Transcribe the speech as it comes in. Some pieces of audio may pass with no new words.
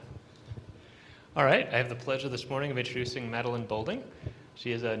All right, I have the pleasure this morning of introducing Madeline Bolding.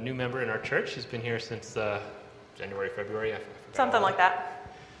 She is a new member in our church. She's been here since January, February. I forgot Something like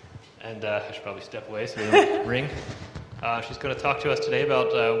that. And I should probably step away so we don't ring. She's going to talk to us today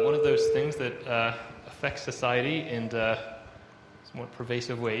about one of those things that affects society in somewhat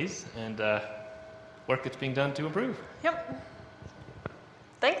pervasive ways and work that's being done to improve. Yep.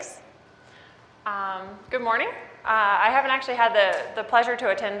 Thanks. Good morning. I haven't actually had the pleasure to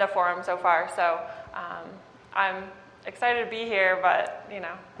attend a forum so far, so I'm excited to be here, but,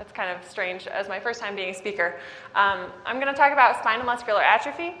 it's kind of strange as my first time being a speaker. I'm going to talk about spinal muscular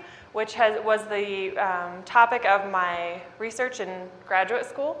atrophy, which was the topic of my research in graduate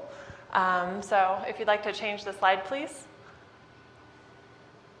school. So if you'd like to change the slide, please.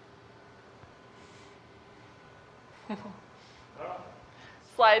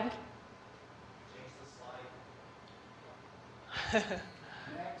 Slide. Change the slide.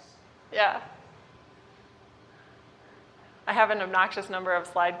 Next. Yeah. I have an obnoxious number of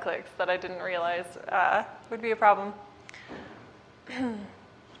slide clicks that I didn't realize would be a problem.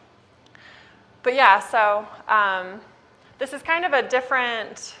 But yeah, so this is kind of a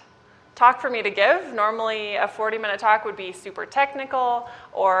different talk for me to give. Normally a 40-minute talk would be super technical,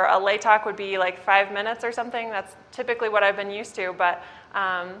 or a lay talk would be like 5 minutes or something. That's typically what I've been used to. But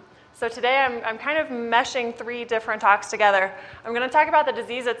so today I'm kind of meshing 3 different talks together. I'm going to talk about the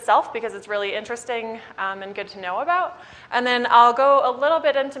disease itself because it's really interesting and good to know about. And then I'll go a little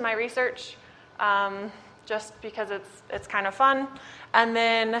bit into my research just because it's kind of fun. And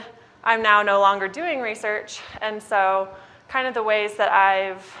then I'm now no longer doing research, and so kind of the ways that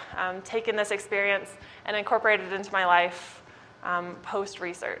I've taken this experience and incorporated it into my life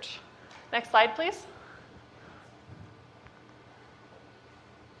post-research. Next slide, please.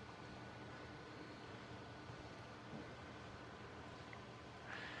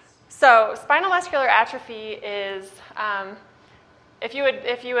 So spinal muscular atrophy is, if you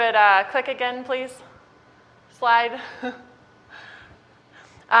would click again, please. Slide.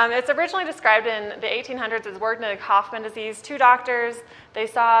 It's originally described in the 1800s as Wernicke-Hoffmann disease. 2 doctors, they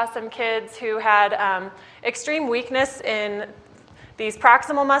saw some kids who had extreme weakness in these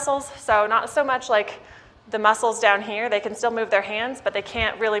proximal muscles, so not so much like the muscles down here. They can still move their hands, but they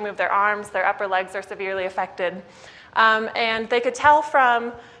can't really move their arms. Their upper legs are severely affected. And they could tell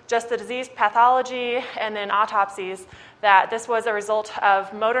from just the disease pathology and then autopsies that this was a result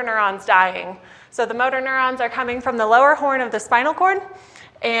of motor neurons dying. So the motor neurons are coming from the lower horn of the spinal cord,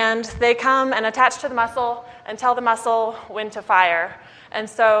 and they come and attach to the muscle and tell the muscle when to fire. And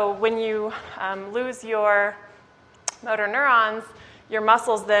so when you lose your motor neurons, your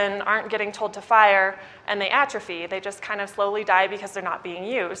muscles then aren't getting told to fire, and they atrophy. They just kind of slowly die because they're not being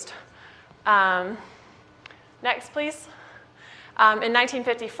used. Next, please. In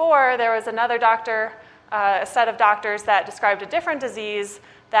 1954, there was another doctor, a set of doctors that described a different disease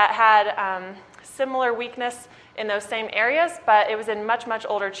that had similar weakness in those same areas, but it was in much, much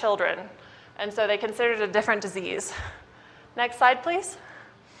older children. And so they considered it a different disease. Next slide, please.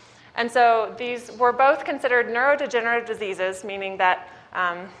 And so these were both considered neurodegenerative diseases, meaning that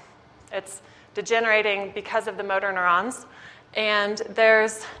it's degenerating because of the motor neurons. And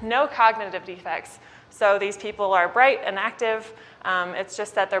there's no cognitive defects. So these people are bright and active. It's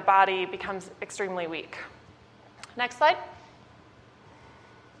just that their body becomes extremely weak. Next slide.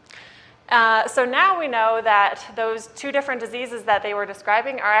 So now we know that those 2 different diseases that they were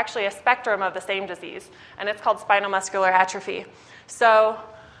describing are actually a spectrum of the same disease, and it's called spinal muscular atrophy. So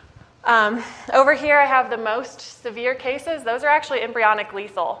over here I have the most severe cases. Those are actually embryonic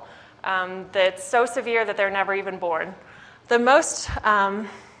lethal. That's so severe that they're never even born.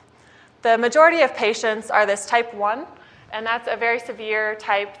 The majority of patients are this type 1, and that's a very severe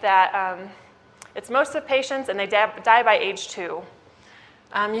type that it's most of patients, and they die by age 2.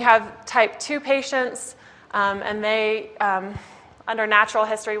 You have type 2 patients, and they, under natural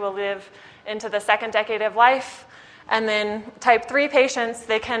history, will live into the 2nd decade of life. And then type 3 patients,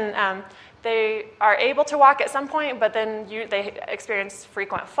 they are able to walk at some point, but then they experience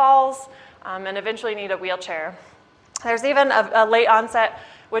frequent falls and eventually need a wheelchair. There's even a late onset,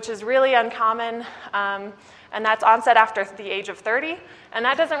 which is really uncommon, and that's onset after the age of 30. And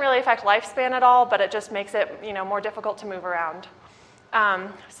that doesn't really affect lifespan at all, but it just makes it more difficult to move around.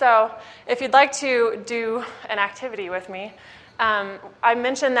 So if you'd like to do an activity with me, I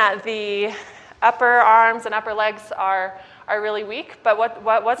mentioned that the upper arms and upper legs are really weak, but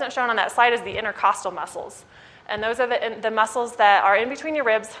what wasn't shown on that slide is the intercostal muscles. And those are the muscles that are in between your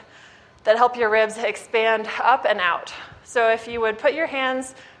ribs that help your ribs expand up and out. So if you would put your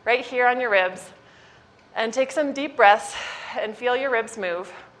hands right here on your ribs and take some deep breaths and feel your ribs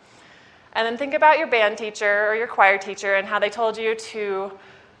move. And then think about your band teacher or your choir teacher and how they told you to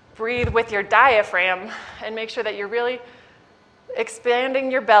breathe with your diaphragm and make sure that you're really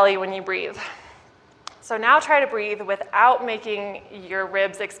expanding your belly when you breathe. So now try to breathe without making your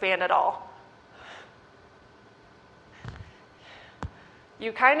ribs expand at all.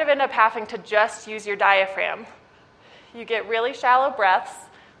 You kind of end up having to just use your diaphragm. You get really shallow breaths,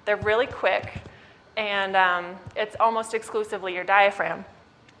 they're really quick, and it's almost exclusively your diaphragm.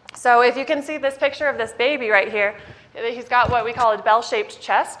 So if you can see this picture of this baby right here, he's got what we call a bell-shaped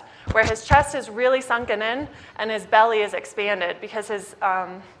chest, where his chest is really sunken in and his belly is expanded because his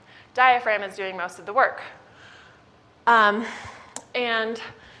diaphragm is doing most of the work. And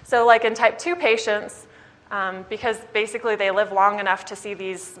so like in type 2 patients, because basically they live long enough to see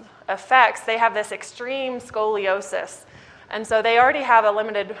these effects, they have this extreme scoliosis. And so they already have a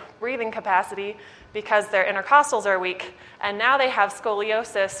limited breathing capacity because their intercostals are weak. And now they have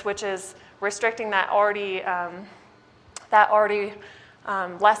scoliosis, which is restricting that already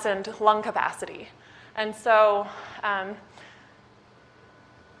lessened lung capacity. And so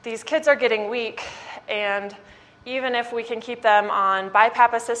these kids are getting weak, and even if we can keep them on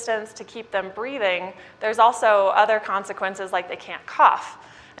BiPAP assistance to keep them breathing, there's also other consequences, like they can't cough.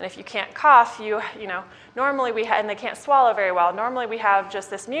 And if you can't cough, normally and they can't swallow very well. Normally we have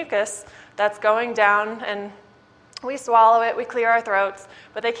just this mucus that's going down, and we swallow it, we clear our throats,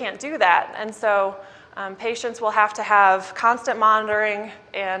 but they can't do that. And so patients will have to have constant monitoring,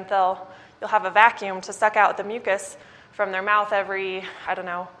 and you'll have a vacuum to suck out the mucus from their mouth every,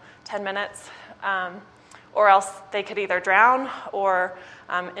 10 minutes. Or else they could either drown or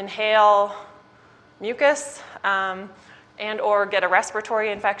inhale mucus and or get a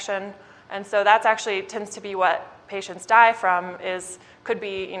respiratory infection. And so that's actually tends to be what patients die from, could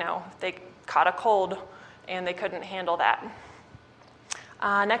be, they caught a cold and they couldn't handle that.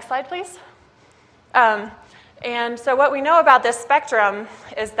 Next slide, please. And so what we know about this spectrum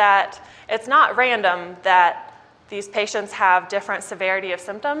is that it's not random that these patients have different severity of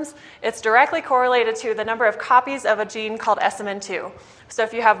symptoms. It's directly correlated to the number of copies of a gene called SMN2. So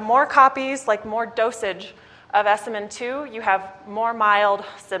if you have more copies, like more dosage of SMN2, you have more mild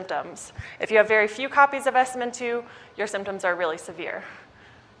symptoms. If you have very few copies of SMN2, your symptoms are really severe.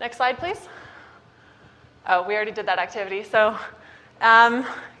 Next slide, please. Oh, we already did that activity, so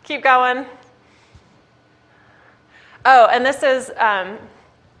keep going. Oh, and this is a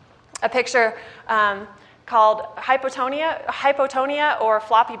picture called hypotonia or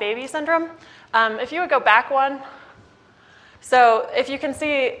floppy baby syndrome. If you would go back one. So if you can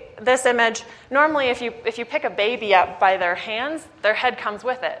see this image, normally if you pick a baby up by their hands, their head comes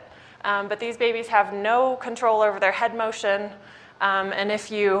with it. But these babies have no control over their head motion. And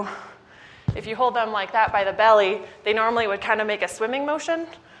if you hold them like that by the belly, they normally would kind of make a swimming motion.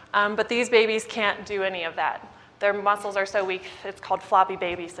 But these babies can't do any of that. Their muscles are so weak, it's called floppy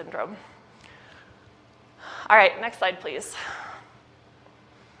baby syndrome. All right, next slide, please.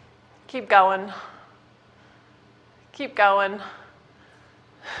 Keep going. Keep going.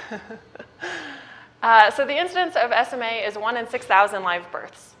 So the incidence of SMA is 1 in 6,000 live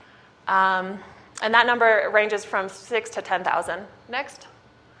births. And that number ranges from 6 to 10,000. Next.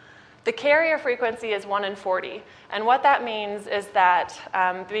 The carrier frequency is 1 in 40. And what that means is that,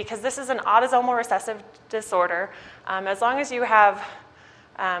 because this is an autosomal recessive disorder, as long as you have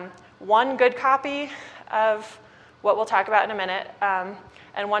one good copy of what we'll talk about in a minute,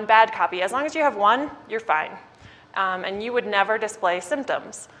 and one bad copy. As long as you have one, you're fine. And you would never display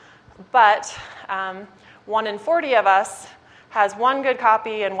symptoms. But 1 in 40 of us has one good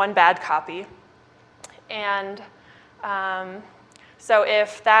copy and one bad copy. And so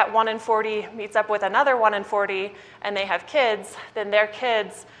if that 1 in 40 meets up with another 1 in 40 and they have kids, then their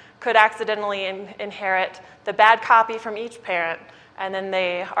kids could accidentally inherit the bad copy from each parent, and then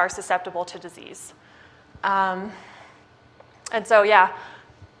they are susceptible to disease. And so,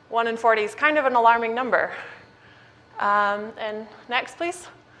 1 in 40 is kind of an alarming number. And next, please.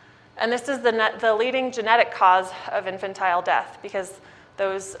 And this is the leading genetic cause of infantile death, because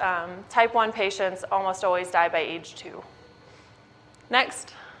those type 1 patients almost always die by age 2.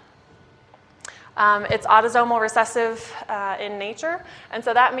 Next. It's autosomal recessive in nature, and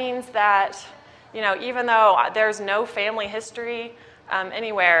so that means that, even though there's no family history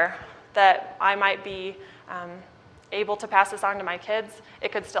anywhere that I might be able to pass this on to my kids,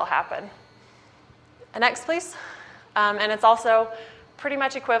 it could still happen. Next, please. And it's also pretty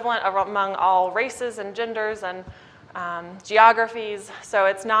much equivalent among all races and genders and geographies, so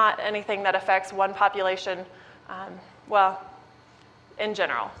it's not anything that affects one population. In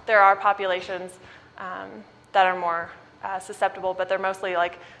general, there are populations that are more susceptible, but they're mostly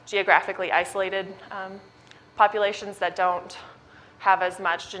like geographically isolated populations that don't have as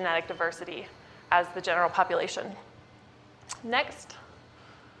much genetic diversity as the general population. Next.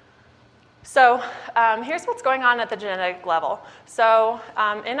 So here's what's going on at the genetic level. So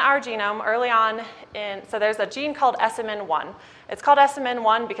in our genome, early on, so there's a gene called SMN1. It's called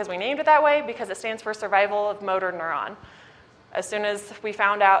SMN1 because we named it that way because it stands for survival of motor neuron. As soon as we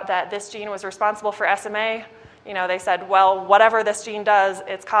found out that this gene was responsible for SMA, they said, well, whatever this gene does,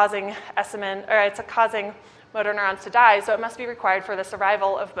 it's causing it's causing motor neurons to die, so it must be required for the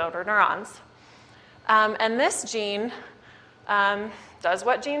survival of motor neurons. And this gene does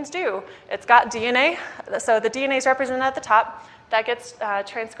what genes do. It's got DNA, so the DNA is represented at the top. That gets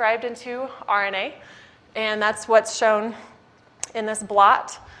transcribed into RNA, and that's what's shown in this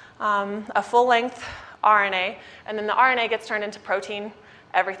blot, a full-length RNA, and then the RNA gets turned into protein.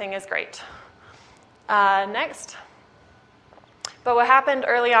 Everything is great. Next. But what happened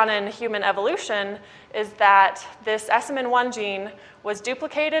early on in human evolution is that this SMN1 gene was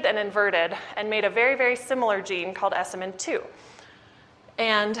duplicated and inverted and made a very, very similar gene called SMN2.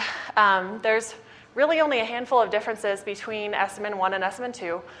 And there's really only a handful of differences between SMN1 and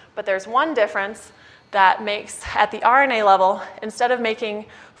SMN2, but there's one difference that makes, at the RNA level, instead of making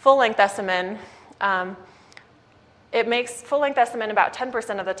full-length SMN, it makes full-length SMN about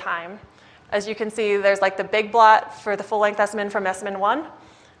 10% of the time. As you can see, there's like the big blot for the full-length SMN from SMN1,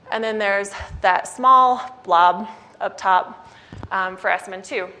 and then there's that small blob up top for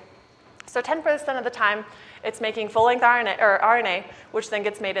SMN2. So 10% of the time, it's making full-length RNA, which then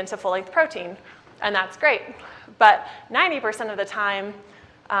gets made into full-length protein, and that's great. But 90% of the time,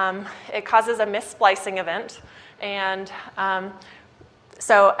 it causes a missplicing event, and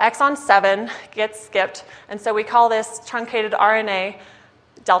so exon 7 gets skipped, and so we call this truncated RNA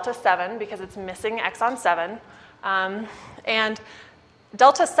delta 7 because it's missing exon 7. And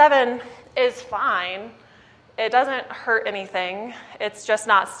delta 7 is fine. It doesn't hurt anything. It's just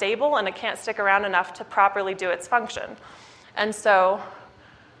not stable, and it can't stick around enough to properly do its function. And so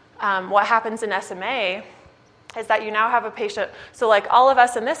what happens in SMA is that you now have a patient, so like all of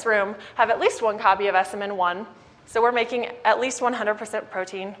us in this room have at least one copy of SMN1, so we're making at least 100%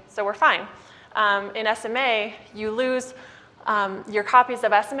 protein, so we're fine. In SMA, you lose your copies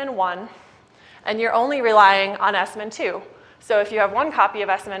of SMN1, and you're only relying on SMN2. So if you have one copy of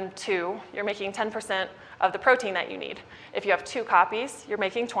SMN2, you're making 10% of the protein that you need. If you have 2 copies, you're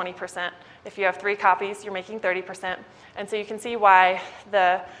making 20%. If you have 3 copies, you're making 30%. And so you can see why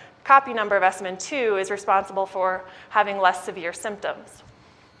the copy number of SMN2 is responsible for having less severe symptoms.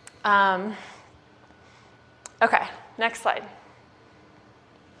 Okay, next slide.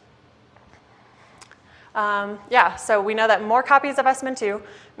 So we know that more copies of SMN2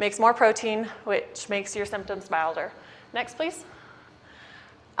 makes more protein, which makes your symptoms milder. Next, please.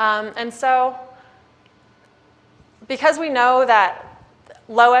 And so because we know that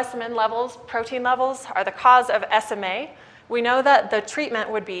low SMN levels, protein levels, are the cause of SMA, we know that the treatment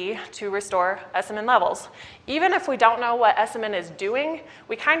would be to restore SMN levels. Even if we don't know what SMN is doing,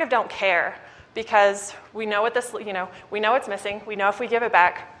 we kind of don't care because we know what this, we know it's missing. We know if we give it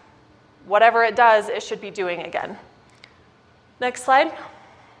back, whatever it does, it should be doing again. Next slide.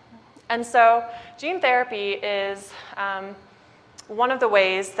 And so gene therapy is one of the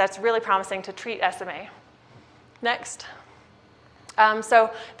ways that's really promising to treat SMA. Next. So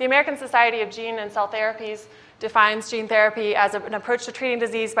the American Society of Gene and Cell Therapies defines gene therapy as an approach to treating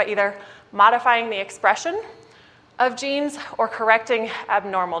disease by either modifying the expression of genes or correcting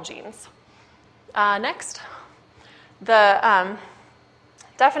abnormal genes. Next. The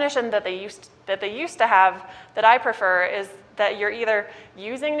definition that they used to have that I prefer is that you're either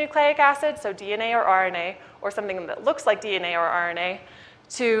using nucleic acid, so DNA or RNA, or something that looks like DNA or RNA,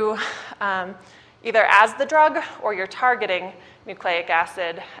 to either as the drug or you're targeting nucleic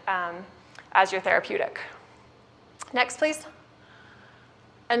acid as your therapeutic. Next, please.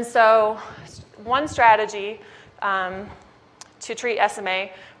 And so one strategy to treat SMA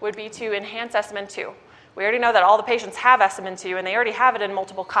would be to enhance SMN2. We already know that all the patients have SMN2, and they already have it in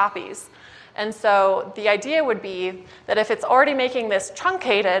multiple copies. And so the idea would be that if it's already making this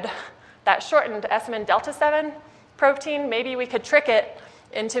truncated, that shortened SMN delta 7 protein, maybe we could trick it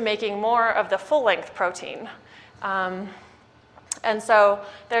into making more of the full-length protein. And so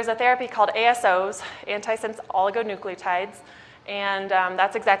there's a therapy called ASOs, antisense oligonucleotides, and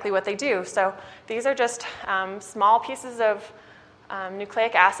that's exactly what they do. So these are just small pieces of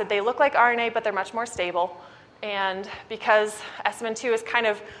nucleic acid. They look like RNA, but they're much more stable. And because SMN2 is kind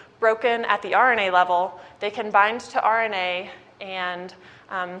of broken at the RNA level, they can bind to RNA and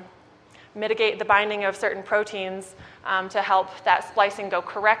mitigate the binding of certain proteins to help that splicing go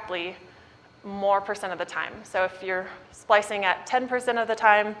correctly more % of the time. So if you're splicing at 10% of the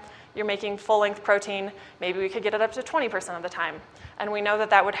time, you're making full-length protein, maybe we could get it up to 20% of the time. And we know that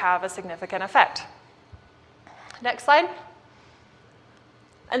that would have a significant effect. Next slide.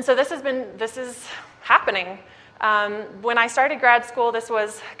 And so this is happening. When I started grad school, this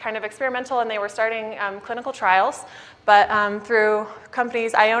was kind of experimental, and they were starting clinical trials. But through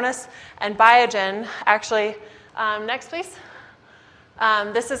companies Ionis and Biogen, actually, next please.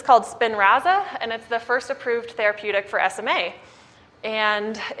 This is called Spinraza, and it's the first approved therapeutic for SMA.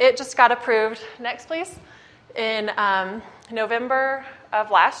 And it just got approved, next please, in November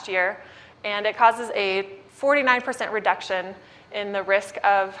of last year. And it causes a 49% reduction in the risk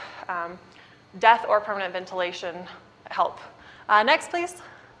of death or permanent ventilation help. Next, please.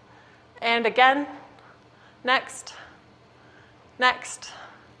 And again, next.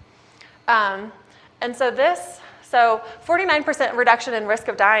 And so 49% reduction in risk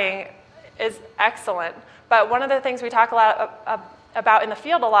of dying is excellent. But one of the things we talk a lot about in the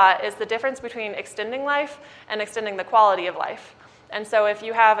field a lot is the difference between extending life and extending the quality of life. And so if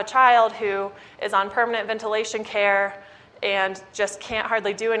you have a child who is on permanent ventilation care and just can't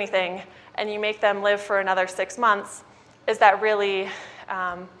hardly do anything, and you make them live for another 6 months, is that really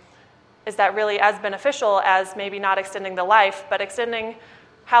as beneficial as maybe not extending the life, but extending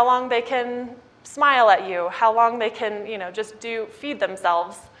how long they can smile at you, how long they can, just feed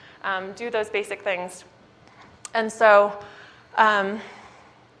themselves, do those basic things. And so Spinraza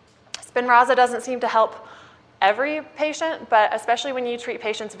doesn't seem to help every patient, but especially when you treat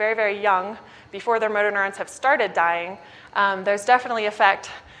patients very, very young, before their motor neurons have started dying, there's definitely effect.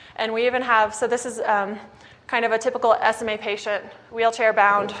 And we even have, so this is kind of a typical SMA patient,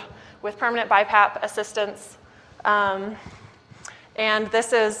 wheelchair-bound with permanent BiPAP assistance. And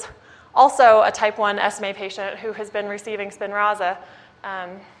this is also a type 1 SMA patient who has been receiving Spinraza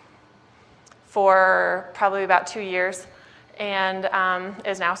for probably about 2 years and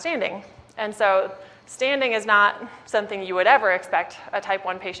is now standing. And so standing is not something you would ever expect a type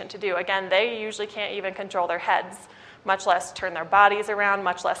 1 patient to do. Again, they usually can't even control their heads, much less turn their bodies around,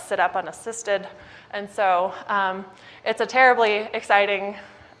 much less sit up unassisted. And so it's a terribly exciting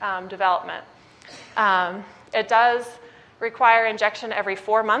development. It does require injection every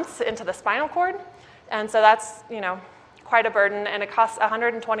 4 months into the spinal cord. And so that's, quite a burden, and it costs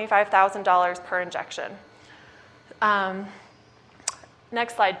 $125,000 per injection.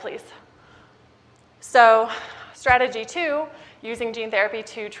 Next slide, please. So strategy 2, using gene therapy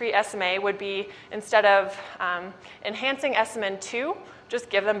to treat SMA, would be, instead of enhancing SMN2, just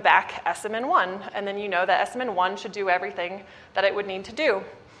give them back SMN1, and then you know that SMN1 should do everything that it would need to do.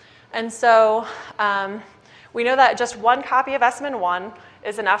 And so we know that just one copy of SMN1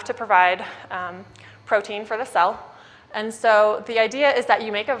 is enough to provide protein for the cell. And so the idea is that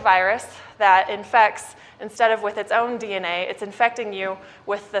you make a virus that infects, instead of with its own DNA, it's infecting you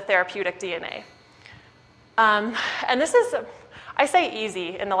with the therapeutic DNA. And this is, I say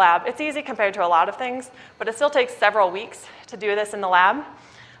easy in the lab. It's easy compared to a lot of things, but it still takes several weeks to do this in the lab.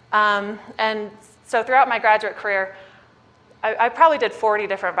 And so throughout my graduate career, I probably did 40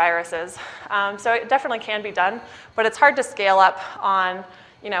 different viruses. So it definitely can be done, but it's hard to scale up on,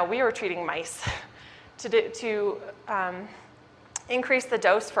 we were treating mice. To increase the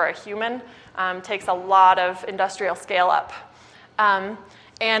dose for a human takes a lot of industrial scale up.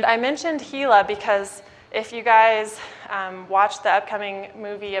 And I mentioned Gila because if you guys watched the upcoming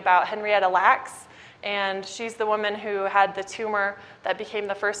movie about Henrietta Lacks, and she's the woman who had the tumor that became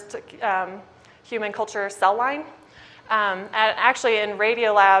the first human culture cell line. And actually in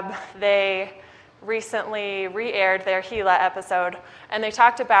Radiolab, they recently re-aired their Gila episode, and they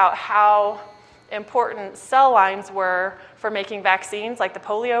talked about how important cell lines were for making vaccines, like the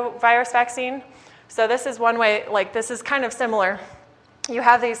polio virus vaccine. So this is one way, this is kind of similar. You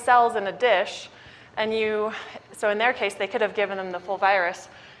have these cells in a dish, and so in their case, they could have given them the full virus.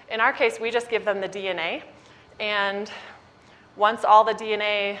 In our case, we just give them the DNA, and once all the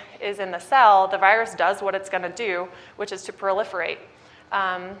DNA is in the cell, the virus does what it's going to do, which is to proliferate.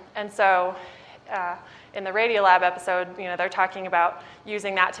 And so in the Radiolab episode, they're talking about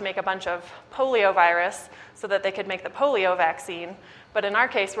using that to make a bunch of polio virus so that they could make the polio vaccine. But in our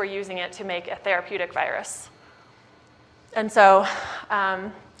case, we're using it to make a therapeutic virus. And so,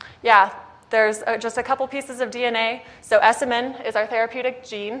 there's just a couple pieces of DNA. So SMN is our therapeutic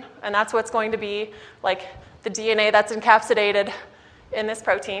gene, and that's what's going to be like the DNA that's encapsulated in this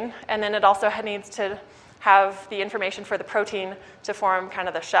protein. And then it also needs to have the information for the protein to form kind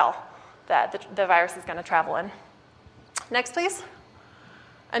of the shell that the virus is going to travel in. Next, please.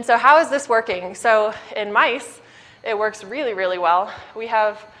 And so how is this working? So in mice, it works really, really well. We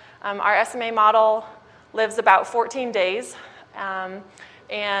have our SMA model lives about 14 days.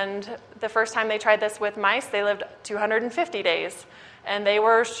 And the first time they tried this with mice, they lived 250 days. And they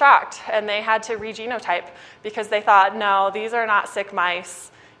were shocked, and they had to regenotype because they thought, no, these are not sick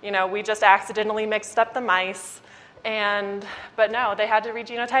mice. We just accidentally mixed up the mice. But no, they had to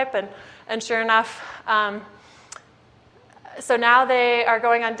regenotype, and sure enough, so now they are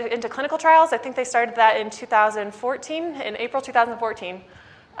going into clinical trials. I think they started that in 2014, in April 2014.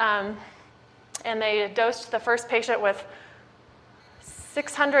 And they dosed the first patient with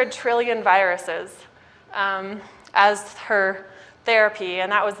 600 trillion viruses as her therapy,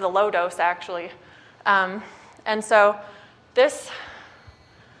 and that was the low dose, actually. And so this,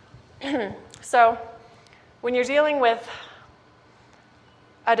 so when you're dealing with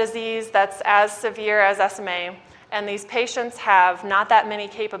a disease that's as severe as SMA, and these patients have not that many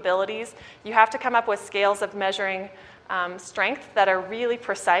capabilities, you have to come up with scales of measuring strength that are really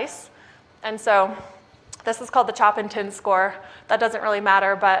precise. And so this is called the chop and tin score. That doesn't really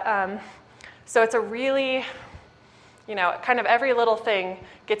matter, but so it's a really, kind of every little thing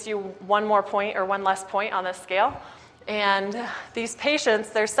gets you one more point or one less point on this scale. And these patients,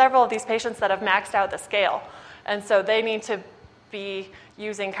 there's several of these patients that have maxed out the scale. And so they need to be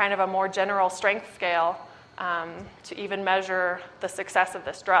using kind of a more general strength scale to even measure the success of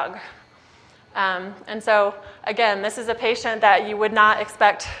this drug. And so, again, this is a patient that you would not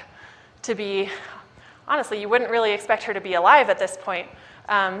expect to be, honestly, you wouldn't really expect her to be alive at this point.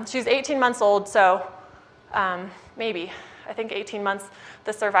 She's 18 months old, so maybe, I think 18 months,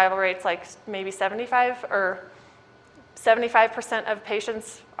 the survival rate's like maybe 75% of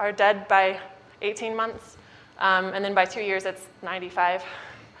patients are dead by 18 months. And then by 2 years, it's 95.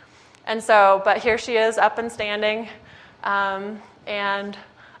 And so, but here she is up and standing. And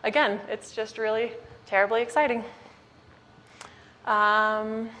again, it's just really terribly exciting.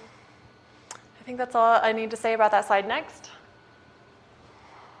 I think that's all I need to say about that slide. Next.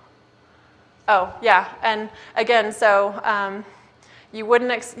 Oh, yeah. And again, so you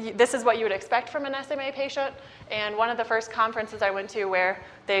wouldn't, this is what you would expect from an SMA patient. And one of the first conferences I went to where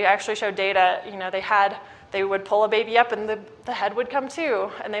they actually showed data, they would pull a baby up and the head would come too.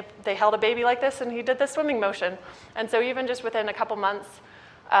 And they held a baby like this and he did the swimming motion. And so even just within a couple months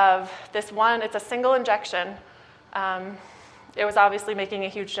of this one, it's a single injection, it was obviously making a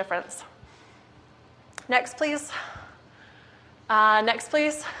huge difference. Next, please. Next,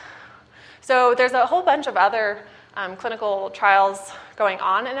 please. So there's a whole bunch of other clinical trials going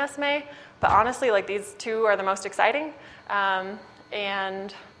on in SMA, but honestly, like these two are the most exciting.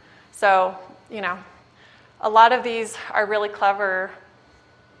 And so, a lot of these are really clever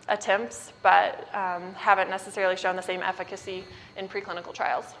attempts, but haven't necessarily shown the same efficacy in preclinical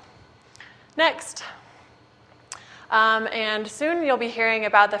trials. Next. And soon you'll be hearing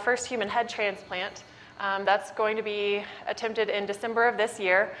about the first human head transplant. That's going to be attempted in December of this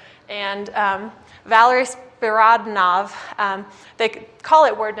year. And Valery Spirodnov, they call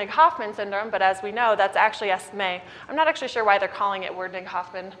it Werdnig-Hoffman syndrome, but as we know, that's actually SMA. I'm not actually sure why they're calling it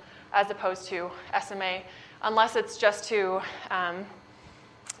Werdnig-Hoffman as opposed to SMA, unless it's just to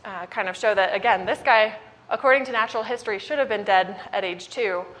kind of show that, again, this guy, according to natural history, should have been dead at age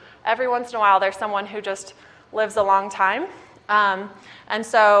 2. Every once in a while, there's someone who just lives a long time. And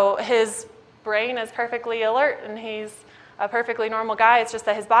so his brain is perfectly alert, and he's a perfectly normal guy. It's just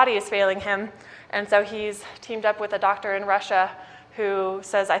that his body is failing him. And so he's teamed up with a doctor in Russia who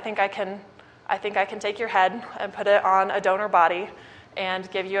says, I think I can take your head and put it on a donor body and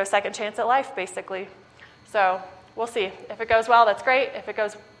give you a second chance at life, basically. So we'll see. If it goes well, that's great. If it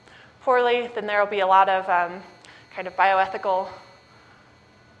goes poorly, then there will be a lot of kind of bioethical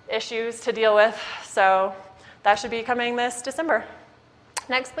issues to deal with. So that should be coming this December.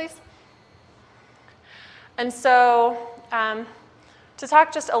 Next, please. And so to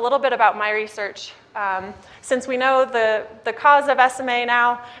talk just a little bit about my research, since we know the cause of SMA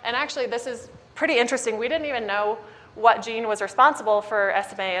now, and actually this is pretty interesting. We didn't even know what gene was responsible for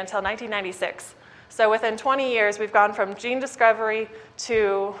SMA until 1996. So within 20 years, we've gone from gene discovery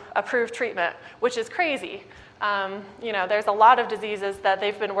to approved treatment, which is crazy. There's a lot of diseases that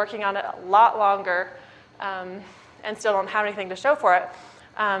they've been working on a lot longer and still don't have anything to show for it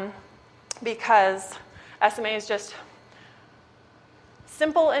because SMA is just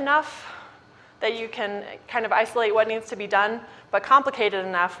simple enough that you can kind of isolate what needs to be done, but complicated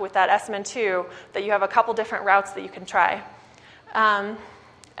enough with that SMN2 that you have a couple different routes that you can try.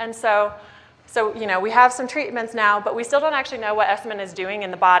 And so we have some treatments now, but we still don't actually know what SMN is doing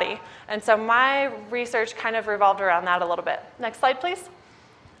in the body. And so my research kind of revolved around that a little bit. Next slide, please.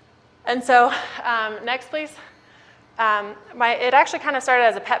 And so next, please. It actually kind of started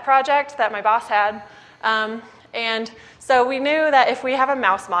as a pet project that my boss had. And so we knew that if we have a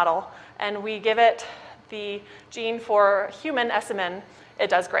mouse model and we give it the gene for human SMN, it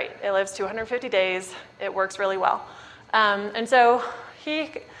does great. It lives 250 days. It works really well. And so he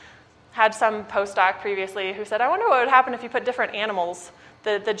had some postdoc previously who said, I wonder what would happen if you put different animals,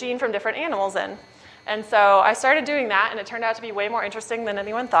 the gene from different animals in. And so I started doing that, and it turned out to be way more interesting than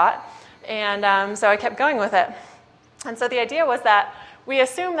anyone thought. And so I kept going with it. And so the idea was that we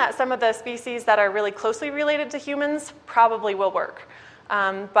assume that some of the species that are really closely related to humans probably will work.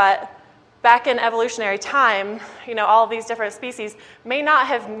 But back in evolutionary time, all of these different species may not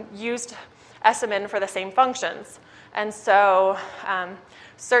have used SMN for the same functions. And so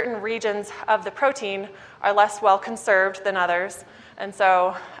certain regions of the protein are less well conserved than others. And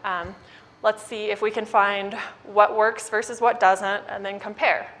so let's see if we can find what works versus what doesn't, and then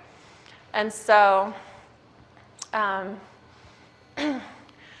compare. And so,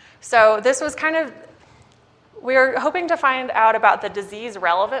 so this was we were hoping to find out about the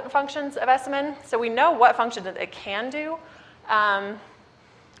disease-relevant functions of SMN. So we know what function it can do,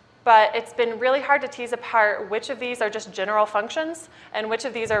 but it's been really hard to tease apart which of these are just general functions and which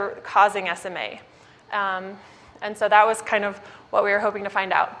of these are causing SMA. And so that was kind of what we were hoping to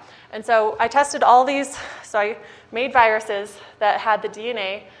find out. And so I tested all these. So I made viruses that had the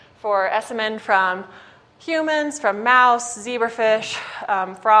DNA for SMN from humans, from mouse, zebrafish,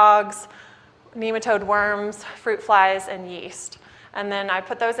 frogs, nematode worms, fruit flies, and yeast. And then I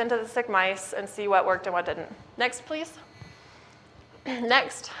put those into the sick mice and see what worked and what didn't. Next, please.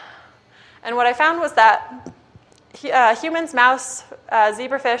 Next. And what I found was that humans, mouse,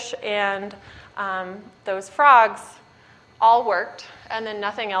 zebrafish, and those frogs all worked, and then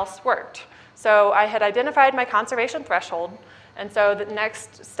nothing else worked. So I had identified my conservation threshold, and so the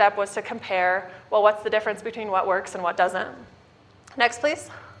next step was to compare, well, what's the difference between what works and what doesn't? Next, please.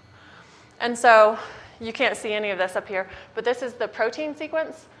 And so you can't see any of this up here, but this is the protein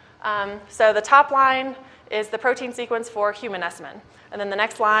sequence. So the top line is the protein sequence for human SMN. And then the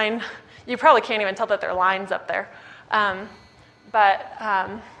next line, you probably can't even tell that there are lines up there.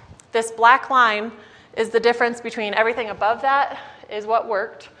 But this black line is the difference between everything above that is what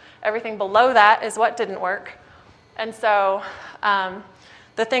worked, everything below that is what didn't work. And so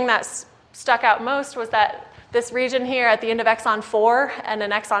the thing that stuck out most was that this region here at the end of exon 4 and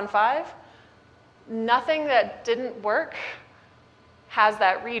an exon 5, nothing that didn't work has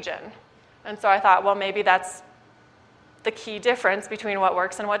that region. And so I thought, well, maybe that's the key difference between what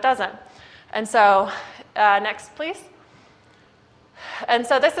works and what doesn't. And so next, please. And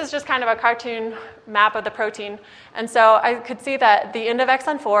so this is just kind of a cartoon map of the protein. And so I could see that the end of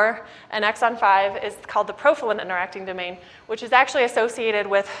exon 4 and exon 5 is called the profilin interacting domain, which is actually associated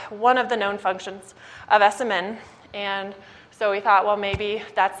with one of the known functions of SMN. And so we thought, well, maybe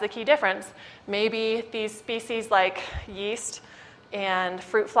that's the key difference. Maybe these species like yeast and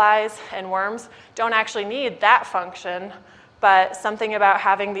fruit flies and worms don't actually need that function, but something about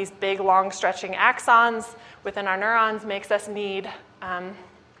having these big, long, stretching axons within our neurons makes us need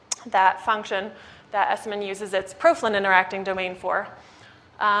that function that SMN uses its profilin interacting domain for.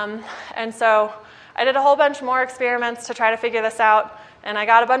 And so I did a whole bunch more experiments to try to figure this out, and I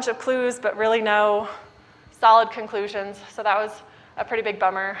got a bunch of clues, but really no solid conclusions. So that was a pretty big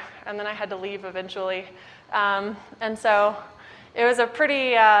bummer, and then I had to leave eventually. And so it was a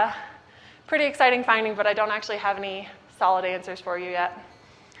pretty exciting finding, but I don't actually have any solid answers for you yet.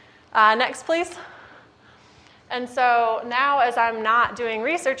 Next, please. And so now, as I'm not doing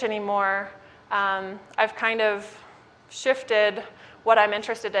research anymore, I've kind of shifted what I'm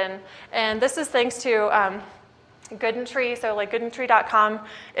interested in. And this is thanks to GoodandTree. So like GoodandTree.com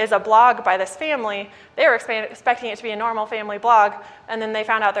is a blog by this family. They were expecting it to be a normal family blog, and then they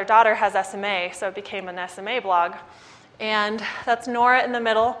found out their daughter has SMA, so it became an SMA blog. And that's Nora in the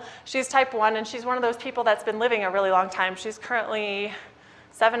middle. She's type 1, and she's one of those people that's been living a really long time. She's currently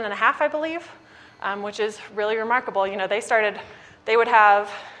 7.5, I believe. Which is really remarkable. They would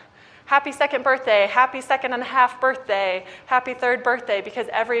have happy second birthday, happy second and a half birthday, happy third birthday, because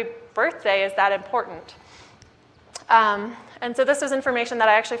every birthday is that important. And so this was information that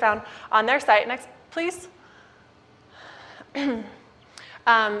I actually found on their site. Next, please.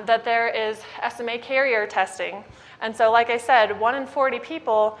 That there is SMA carrier testing. And so like I said, 1 in 40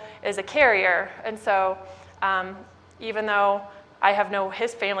 people is a carrier. And so even though I have no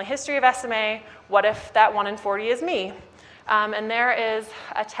family history of SMA, what if that 1 in 40 is me? And there is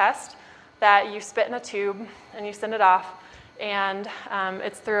a test that you spit in a tube and you send it off, and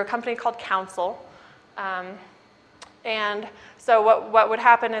it's through a company called Counsel. And so what would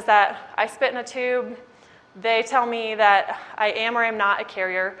happen is that I spit in a tube. They tell me that I am or am not a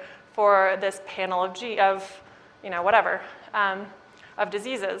carrier for this panel of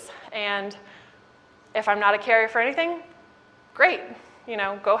diseases. And if I'm not a carrier for anything, great.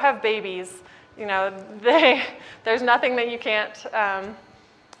 Go have babies. There's nothing that you can't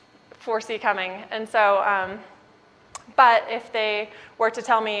foresee coming. And so, but if they were to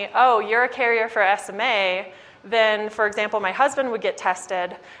tell me, oh, you're a carrier for SMA, then, for example, my husband would get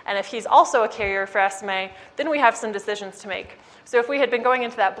tested, and if he's also a carrier for SMA, then we have some decisions to make. So if we had been going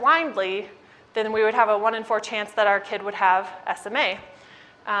into that blindly, then we would have a 1 in 4 chance that our kid would have SMA.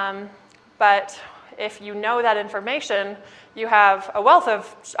 But if you know that information, you have a wealth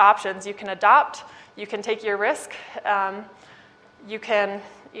of options. You can adopt, you can take your risk, you can,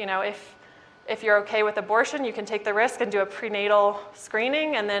 if you're okay with abortion, you can take the risk and do a prenatal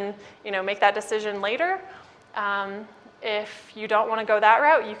screening and then, make that decision later. If you don't want to go that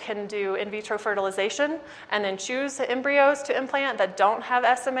route, you can do in vitro fertilization and then choose embryos to implant that don't have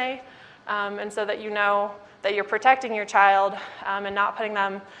SMA, and so that you know that you're protecting your child and not putting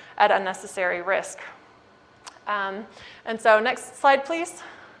them at unnecessary risk. And so next slide, please.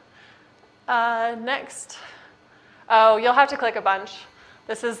 Next. Oh, you'll have to click a bunch.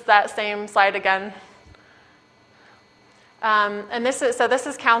 This is that same slide again. And this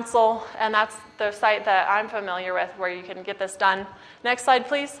is Council, and that's the site that I'm familiar with where you can get this done. Next slide,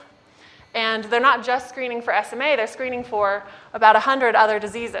 please. And they're not just screening for SMA, they're screening for about 100 other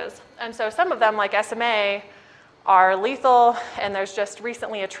diseases. And so some of them, like SMA, are lethal, and there's just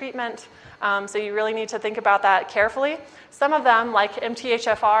recently a treatment. So you really need to think about that carefully. Some of them, like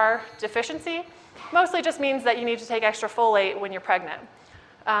MTHFR deficiency, mostly just means that you need to take extra folate when you're pregnant.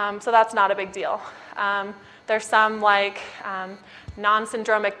 So that's not a big deal. There's some like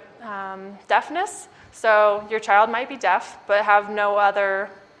non-syndromic deafness. So your child might be deaf, but have no other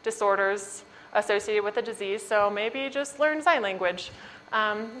disorders associated with the disease. So maybe just learn sign language.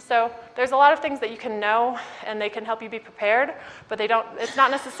 So there's a lot of things that you can know, and they can help you be prepared, but it's not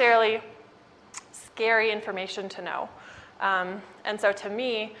necessarily scary information to know. And so to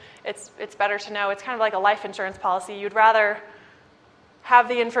me, it's better to know. It's kind of like a life insurance policy. You'd rather have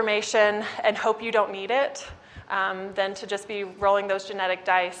the information and hope you don't need it than to just be rolling those genetic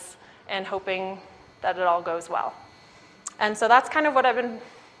dice and hoping that it all goes well. And so that's kind of what I've been,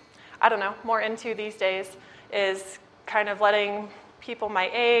 more into these days, is kind of letting people my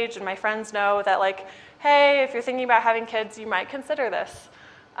age and my friends know that, like, hey, if you're thinking about having kids, you might consider this.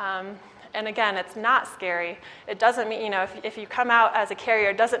 And again, it's not scary. It doesn't mean, if you come out as a carrier,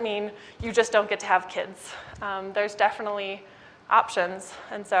 it doesn't mean you just don't get to have kids. There's definitely options.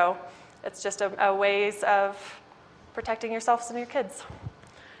 And so it's just a ways of protecting yourselves and your kids.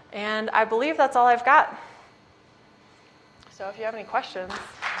 And I believe that's all I've got. So if you have any questions.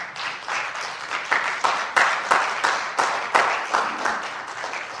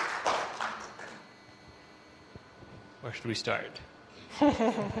 Where should we start?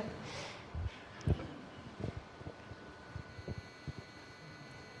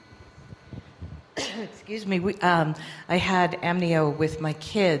 Excuse me. I had amnio with my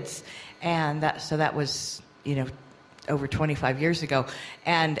kids, and that was, over 25 years ago.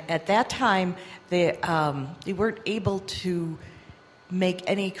 And at that time, they weren't able to make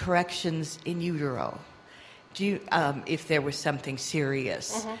any corrections in utero. If there was something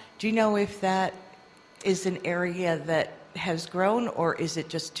serious, Mm-hmm. do you know if that is an area that has grown, or is it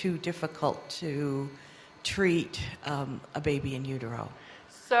just too difficult to treat a baby in utero?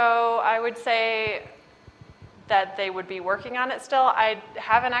 So I would say that they would be working on it still. I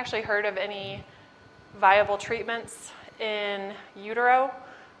haven't actually heard of any viable treatments in utero.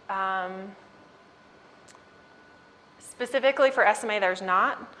 Specifically for SMA, there's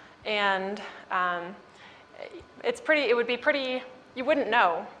not. And it would be pretty, you wouldn't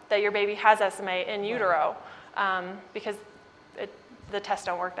know that your baby has SMA in utero because the tests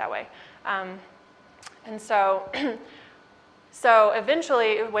don't work that way. And so, so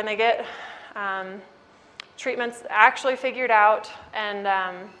eventually when they get treatments actually figured out and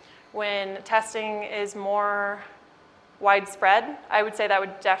when testing is more widespread, I would say that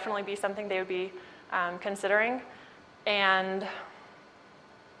would definitely be something they would be considering. And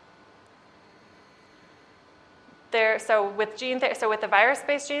so with the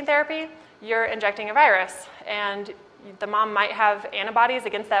virus-based gene therapy, you're injecting a virus, and the mom might have antibodies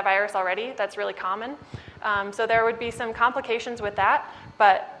against that virus already. That's really common. So there would be some complications with that,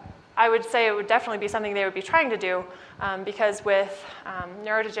 but I would say it would definitely be something they would be trying to do because with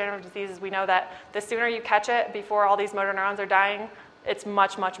neurodegenerative diseases, we know that the sooner you catch it before all these motor neurons are dying, it's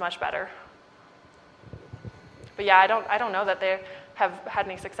much, much, much better. But yeah, I don't know that they have had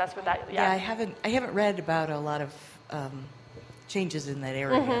any success with that yet. Yeah, I haven't read about a lot of changes in that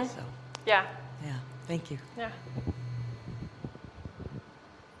area. So Yeah. yeah, thank you. Yeah.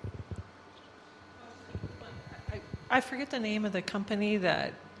 I forget the name of the company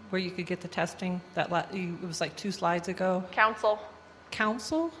where you could get the testing. It was like 2 slides ago. Counsel.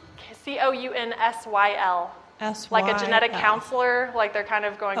 Counsel? COUNSYL. SYL. Like a genetic counselor, like they're kind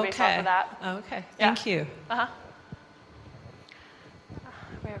of going based off of that. Okay. Yeah. Thank you. Uh-huh.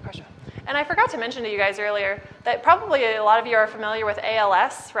 We have a question. And I forgot to mention to you guys earlier that probably a lot of you are familiar with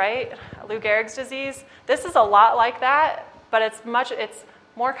ALS, right? Lou Gehrig's disease. This is a lot like that, but it's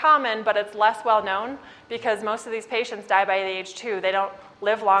more common, but it's less well known because most of these patients die by the age 2. They don't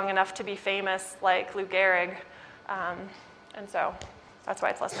live long enough to be famous like Lou Gehrig, and so that's why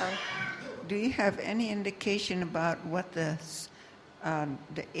it's less known. Do you have any indication about what the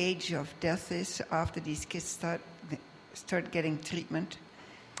age of death is after these kids start getting treatment?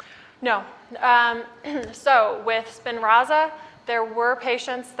 No. So with Spinraza, there were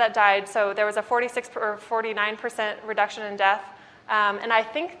patients that died. So there was a 46 or 49% reduction in death, and I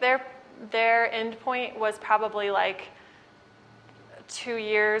think their end point was probably like 2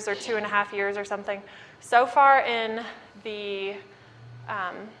 years or 2.5 years or something. So far in the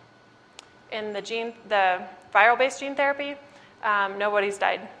viral-based gene therapy, nobody's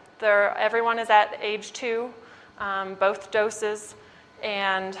died. Everyone is at age 2, both doses,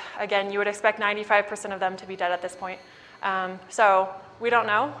 and again, you would expect 95% of them to be dead at this point. So we don't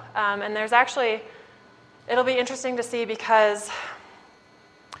know, and it'll be interesting to see because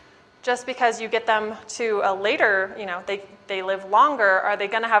just because you get them to a later, they live longer, are they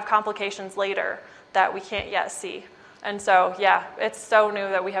going to have complications later that we can't yet see? And so, yeah, it's so new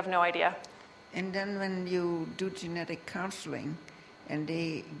that we have no idea. And then when you do genetic counseling and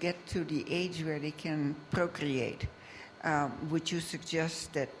they get to the age where they can procreate, would you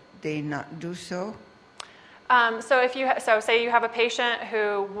suggest that they not do so? So say you have a patient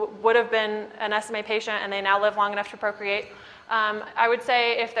who would have been an SMA patient and they now live long enough to procreate, I would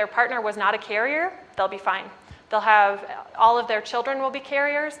say if their partner was not a carrier, they'll be fine. They'll have all of their children will be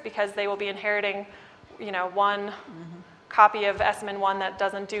carriers because they will be inheriting, one copy of SMN1 that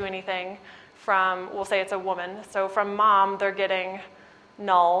doesn't do anything from, we'll say it's a woman. So from mom, they're getting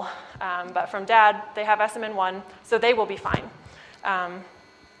null, but from dad, they have SMN1, so they will be fine.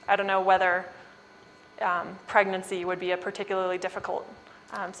 I don't know whether pregnancy would be a particularly difficult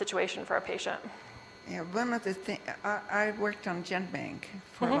situation for a patient. Yeah, one of the things, I worked on GenBank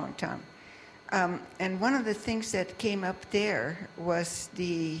for a long time. And one of the things that came up there was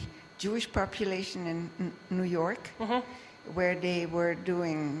the Jewish population in New York, where they were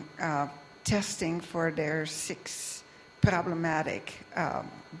doing testing for their 6 problematic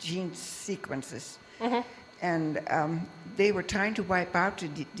gene sequences. And they were trying to wipe out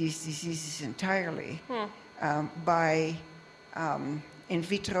these diseases entirely by in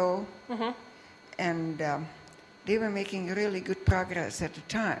vitro, and they were making really good progress at the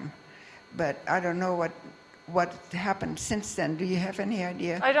time. But I don't know what happened since then. Do you have any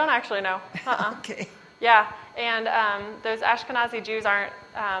idea? I don't actually know. Okay. Yeah, and those Ashkenazi Jews aren't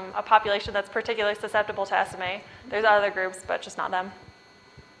a population that's particularly susceptible to SMA. There's other groups, but just not them.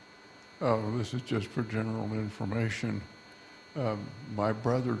 Oh, this is just for general information. My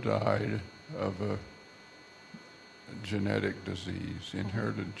brother died of a genetic disease,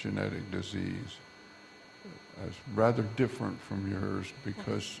 inherited genetic disease. It's rather different from yours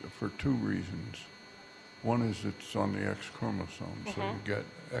because for 2 reasons. One is it's on the X chromosome, so you get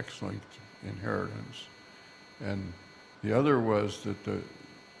X-linked inheritance. And the other was that the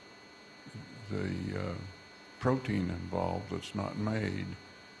protein involved that's not made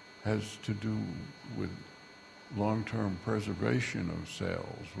has to do with long-term preservation of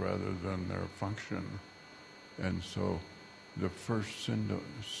cells rather than their function. And so the first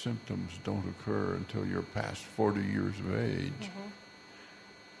symptoms don't occur until you're past 40 years of age.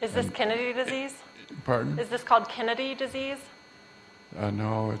 Is this Kennedy disease? Pardon? Is this called Kennedy disease?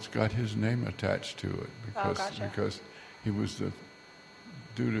 No, it's got his name attached to it because he was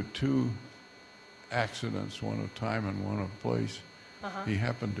due to 2 accidents, one of time and one of place. He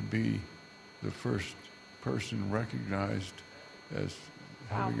happened to be the first person recognized as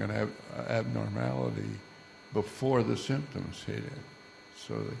having an abnormality before the symptoms hit it,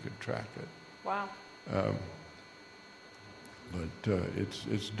 so they could track it. Wow. But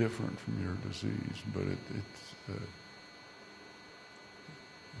it's different from your disease, but it's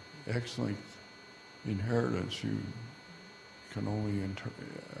X-linked inheritance. You can only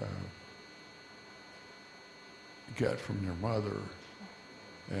get from your mother,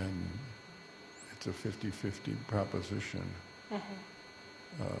 and it's a 50-50 proposition.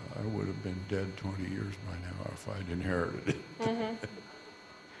 I would have been dead 20 years by now if I'd inherited it.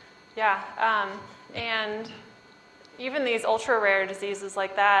 Yeah, and even these ultra-rare diseases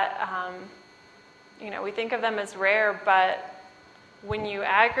like that, we think of them as rare, but when you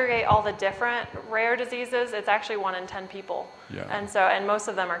aggregate all the different rare diseases, it's actually 1 in 10 people. Yeah. And most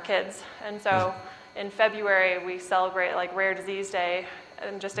of them are kids. And so in February, we celebrate like Rare Disease Day,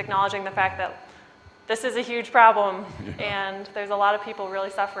 and just acknowledging the fact that this is a huge problem, and there's a lot of people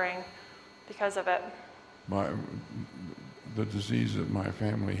really suffering because of it. The disease that my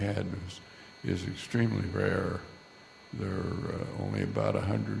family had is extremely rare. There are only about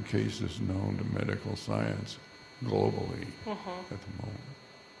 100 cases known to medical science globally at the moment.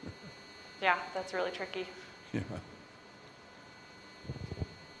 Yeah, that's really tricky. Yeah.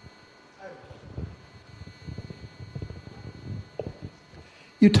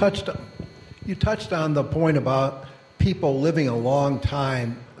 You touched on the point about people living a long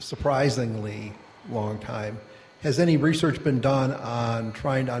time, surprisingly long time. Has any research been done on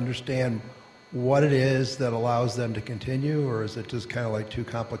trying to understand what it is that allows them to continue, or is it just kind of like too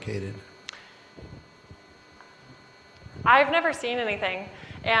complicated? I've never seen anything,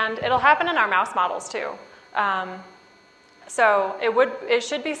 and it'll happen in our mouse models too. So it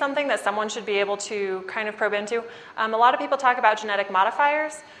should be something that someone should be able to kind of probe into. A lot of people talk about genetic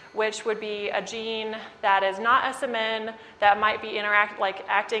modifiers, which would be a gene that is not SMN, that might be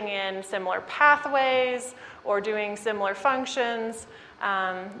acting in similar pathways or doing similar functions,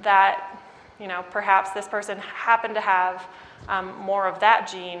 that perhaps this person happened to have more of that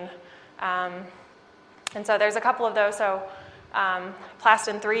gene. And so there's a couple of those. So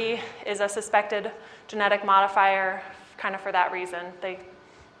plastin 3 is a suspected genetic modifier kind of for that reason. They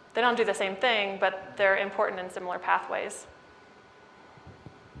don't do the same thing, but they're important in similar pathways.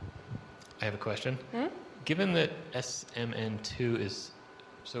 I have a question. Given that SMN2 is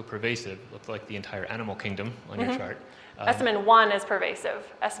so pervasive, looks like the entire animal kingdom on your chart. SMN1 is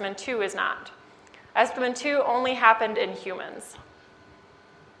pervasive. SMN2 is not. SMN2 only happened in humans.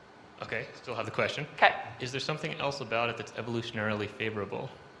 Okay, still have the question. Okay. Is there something else about it that's evolutionarily favorable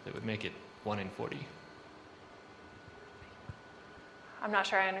that would make it 1 in 40? I'm not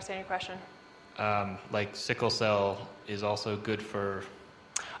sure I understand your question. Like sickle cell is also good for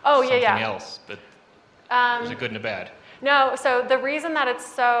something else, but there's a good and a bad. No, so the reason that it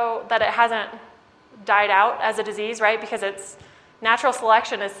hasn't died out as a disease, right? Because it's natural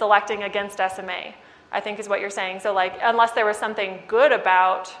selection is selecting against SMA, I think is what you're saying. So unless there was something good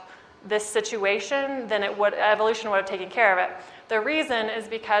about this situation, then evolution would have taken care of it. The reason is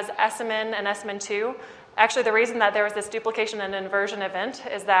because SMN and SMN2, actually the reason that there was this duplication and inversion event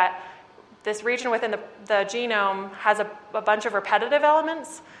is that this region within the genome has a bunch of repetitive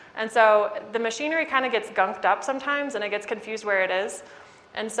elements. And so the machinery kind of gets gunked up sometimes, and it gets confused where it is.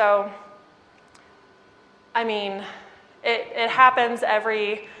 And so, I mean, it happens I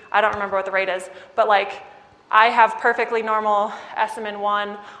don't remember what the rate is, but I have perfectly normal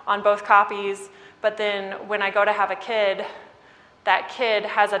SMN1 on both copies, but then when I go to have a kid, that kid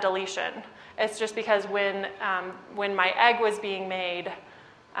has a deletion. It's just because when my egg was being made,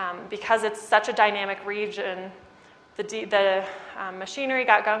 because it's such a dynamic region, the machinery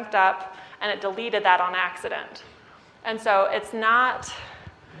got gunked up and it deleted that on accident. And so it's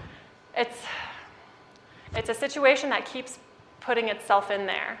a situation that keeps putting itself in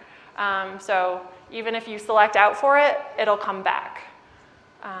there. So even if you select out for it, it'll come back.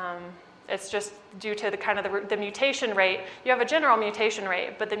 It's just due to the mutation rate. You have a general mutation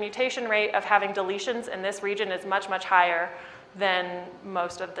rate, but the mutation rate of having deletions in this region is much, much higher than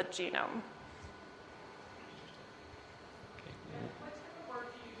most of the genome. What type of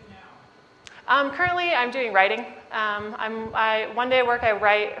work do you do now? Currently, I'm doing writing. One day at work, I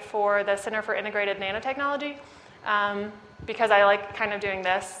write for the Center for Integrated Nanotechnology because I like kind of doing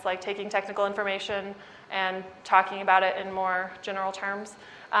this, like taking technical information and talking about it in more general terms.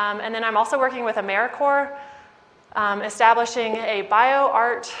 And then I'm also working with AmeriCorps, establishing a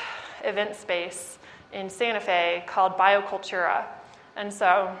bio-art event space in Santa Fe called Biocultura. And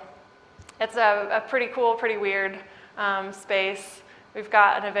so it's a pretty cool, pretty weird space. We've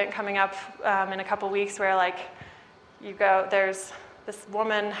got an event coming up in a couple weeks where there's this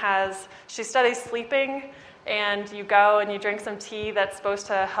woman she studies sleeping, and you go and you drink some tea that's supposed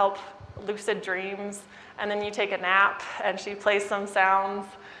to help lucid dreams, and then you take a nap and she plays some sounds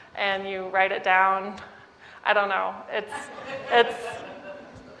and you write it down. I don't know.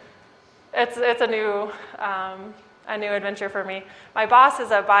 It's a new adventure for me. My boss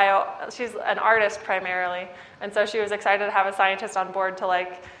is she's an artist primarily, and so she was excited to have a scientist on board to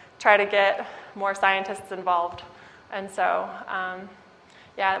try to get more scientists involved. And so,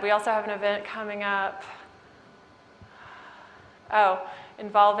 yeah, we also have an event coming up.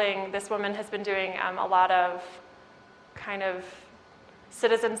 Involving, this woman has been doing a lot of kind of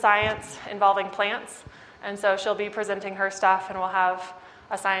citizen science involving plants. And so she'll be presenting her stuff, and we'll have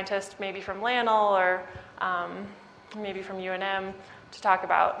a scientist maybe from Lanel or maybe from UNM to talk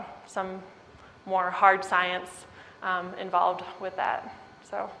about some more hard science involved with that.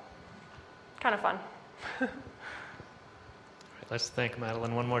 So, kind of fun. Let's thank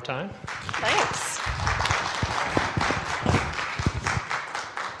Madeline one more time. Thanks.